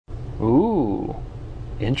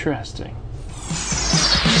Interesting.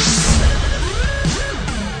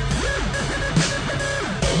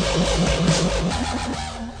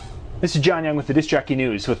 This is John Young with the Disc Jockey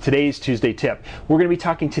News with today's Tuesday tip. We're going to be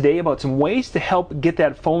talking today about some ways to help get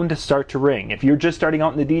that phone to start to ring. If you're just starting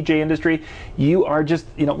out in the DJ industry, you are just,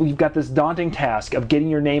 we've got this daunting task of getting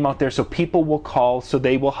your name out there so people will call, so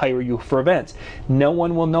they will hire you for events. No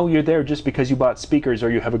one will know you're there just because you bought speakers or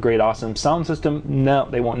you have a great, awesome sound system. No,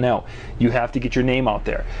 they won't know. You have to get your name out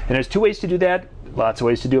there. And there's two ways to do that. Lots of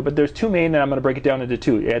ways to do it, but there's two main, and I'm going to break it down into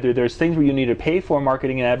two. Either there's things where you need to pay for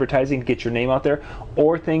marketing and advertising to get your name out there,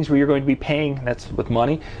 or things where you're going to be paying, that's with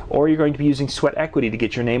money, or you're going to be using sweat equity to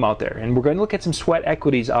get your name out there. And we're going to look at some sweat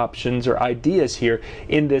equities options or ideas here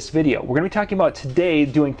in this video. We're going to be talking about today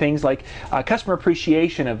doing things like customer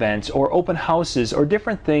appreciation events or open houses or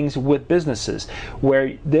different things with businesses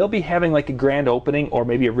where they'll be having like a grand opening or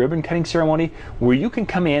maybe a ribbon cutting ceremony where you can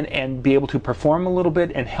come in and be able to perform a little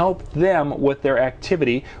bit and help them with their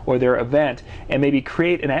activity or their event and maybe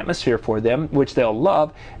create an atmosphere for them which they'll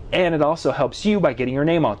love. And it also helps you by getting your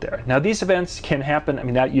name out there. Now these events can happen,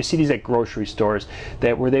 you see these at grocery stores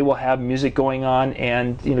where they will have music going on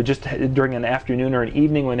and just during an afternoon or an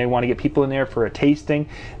evening when they want to get people in there for a tasting.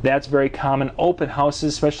 That's very common. Open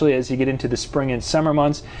houses, especially as you get into the spring and summer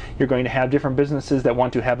months, you're going to have different businesses that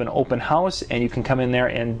want to have an open house and you can come in there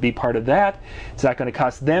and be part of that. It's not going to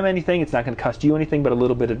cost them anything, it's not going to cost you anything but a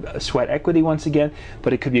little bit of sweat equity once again,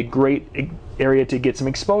 but it could be a great area to get some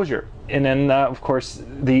exposure. And then of course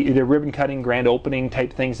the ribbon cutting, grand opening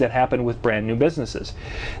type things that happen with brand new businesses.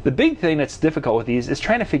 The big thing that's difficult with these is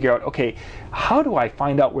trying to figure out, okay, how do I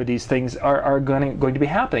find out where these things are going to be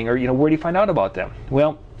happening, or where do you find out about them?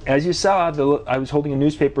 Well, as you saw, I was holding a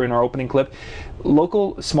newspaper in our opening clip.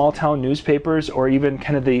 Local small town newspapers, or even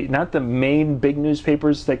kind of not the main big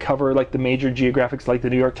newspapers that cover like the major geographics like the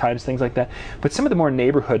New York Times, things like that, but some of the more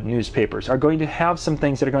neighborhood newspapers are going to have some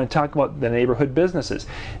things that are going to talk about the neighborhood businesses.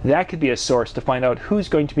 That could be a source to find out who's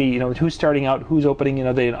going to be, who's starting out, who's opening,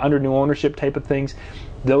 the under new ownership type of things.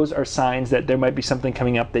 Those are signs that there might be something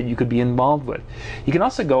coming up that you could be involved with. You can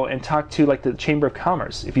also go and talk to like the Chamber of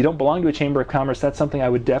Commerce. If you don't belong to a Chamber of Commerce, that's something I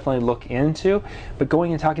would definitely look into. But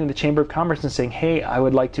going and talking to the Chamber of Commerce and saying, hey, I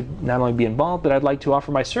would like to not only be involved, but I'd like to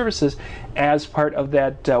offer my services as part of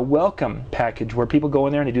that welcome package where people go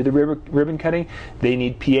in there and they do the ribbon cutting. They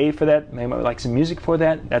need PA for that. They might like some music for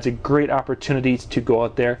that. That's a great opportunity to go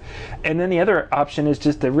out there. And then the other option is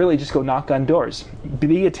just to really just go knock on doors.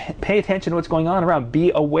 Pay attention to what's going on around.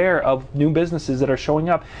 Be aware of new businesses that are showing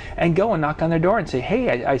up and go and knock on their door and say,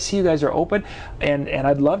 hey, I see you guys are open and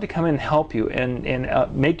I'd love to come in and help you and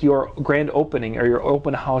make your grand opening or your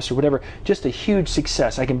open house or whatever just a huge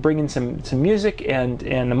success. I can bring in some music and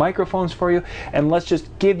the microphones for you, and let's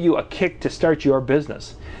just give you a kick to start your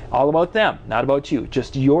business. All about them, not about you.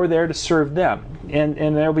 Just you're there to serve them. And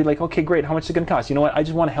they'll be like, okay, great, how much is it going to cost? You know what, I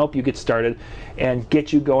just want to help you get started and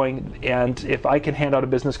get you going, and if I can hand out a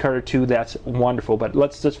business card or two, that's wonderful. But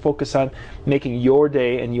let's just focus on making your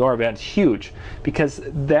day and your event huge, because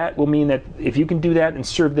that will mean that if you can do that and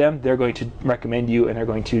serve them, they're going to recommend you and they're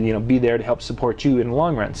going to be there to help support you in the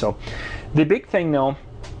long run. So the big thing though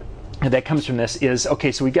that comes from this is,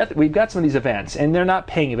 okay, so we've got some of these events and they're not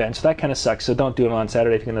paying events, so that kind of sucks. So don't do them on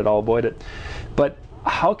Saturday if you can at all avoid it. But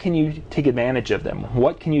how can you take advantage of them?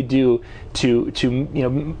 What can you do to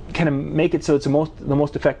kind of make it so it's the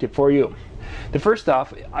most effective for you? The first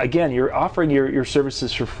off, again, you're offering your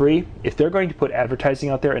services for free. If they're going to put advertising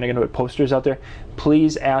out there and they're going to put posters out there,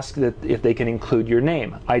 please ask that if they can include your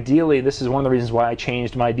name. Ideally, this is one of the reasons why I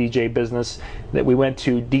changed my DJ business, that we went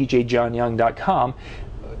to djjohnyoung.com.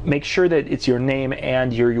 Make sure that it's your name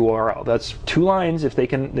and your URL. That's 2 lines. If they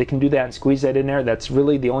can do that and squeeze that in there, that's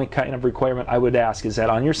really the only kind of requirement I would ask, is that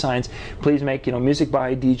on your signs, please make music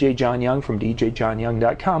by DJ John Young from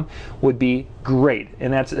djjohnyoung.com would be great,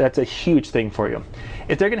 and that's a huge thing for you.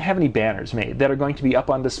 If they're going to have any banners made that are going to be up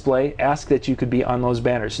on display, ask that you could be on those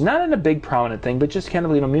banners. Not in a big prominent thing, but just kind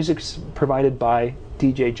of music's provided by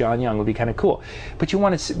DJ John Young would be kind of cool. But you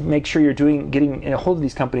want to make sure you're getting a hold of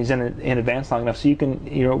these companies in advance long enough so you can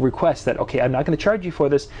request that, okay, I'm not going to charge you for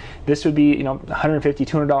this. This would be $150,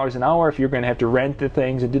 $200 an hour if you're going to have to rent the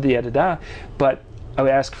things and do the da-da-da. But I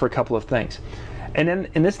would ask for a couple of things. And then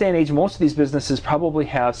in this day and age, most of these businesses probably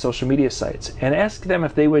have social media sites, and ask them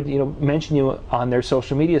if they would, mention you on their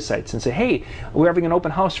social media sites and say, hey, we're having an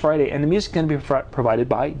open house Friday, and the music's going to be provided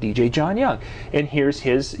by DJ John Young, and here's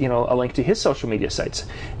his, a link to his social media sites.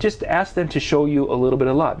 Just ask them to show you a little bit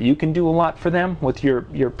of love. You can do a lot for them with your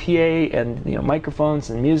PA and microphones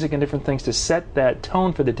and music and different things to set that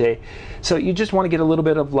tone for the day. So you just want to get a little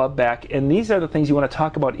bit of love back, and these are the things you want to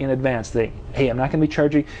talk about in advance. Hey, I'm not going to be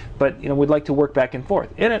charging, but we'd like to work back and forth.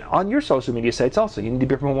 And on your social media sites also, you need to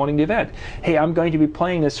be promoting the event. Hey, I'm going to be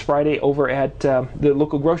playing this Friday over at the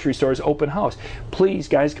local grocery store's open house. Please,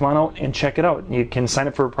 guys, come on out and check it out. You can sign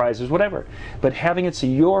up for prizes, whatever. But having it so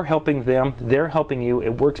you're helping them, they're helping you, it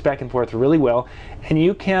works back and forth really well, and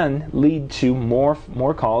you can lead to more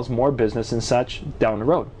calls, more business and such down the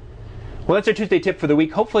road. Well, that's our Tuesday tip for the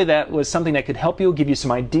week. Hopefully that was something that could help you, give you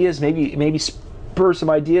some ideas, maybe spur some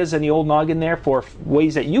ideas in the old noggin there for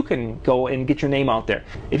ways that you can go and get your name out there.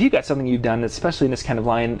 If you've got something you've done, especially in this kind of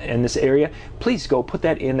line in this area, please go put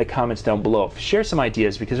that in the comments down below. Share some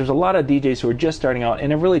ideas, because there's a lot of DJs who are just starting out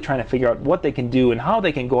and are really trying to figure out what they can do and how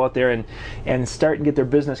they can go out there and start and get their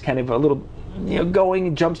business kind of a little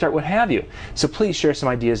going, jumpstart, what have you. So please share some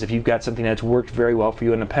ideas if you've got something that's worked very well for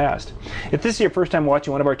you in the past. If this is your first time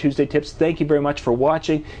watching one of our Tuesday tips, thank you very much for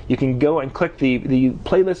watching. You can go and click the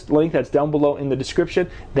playlist link that's down below in the description.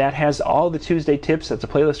 That has all the Tuesday tips. That's a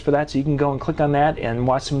playlist for that, so you can go and click on that and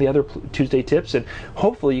watch some of the other Tuesday tips, and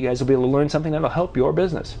hopefully you guys will be able to learn something that'll help your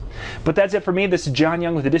business. But that's it for me. This is John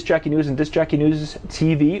Young with the Disc Jockey News and Disc Jockey News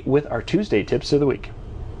TV with our Tuesday tips of the week.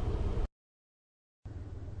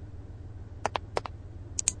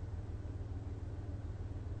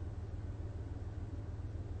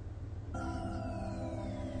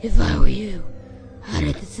 If I were you, I'd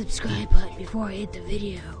hit the subscribe button before I hit the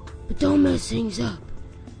video. But don't mess things up.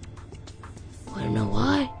 Wanna know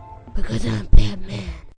why? Because I'm Batman.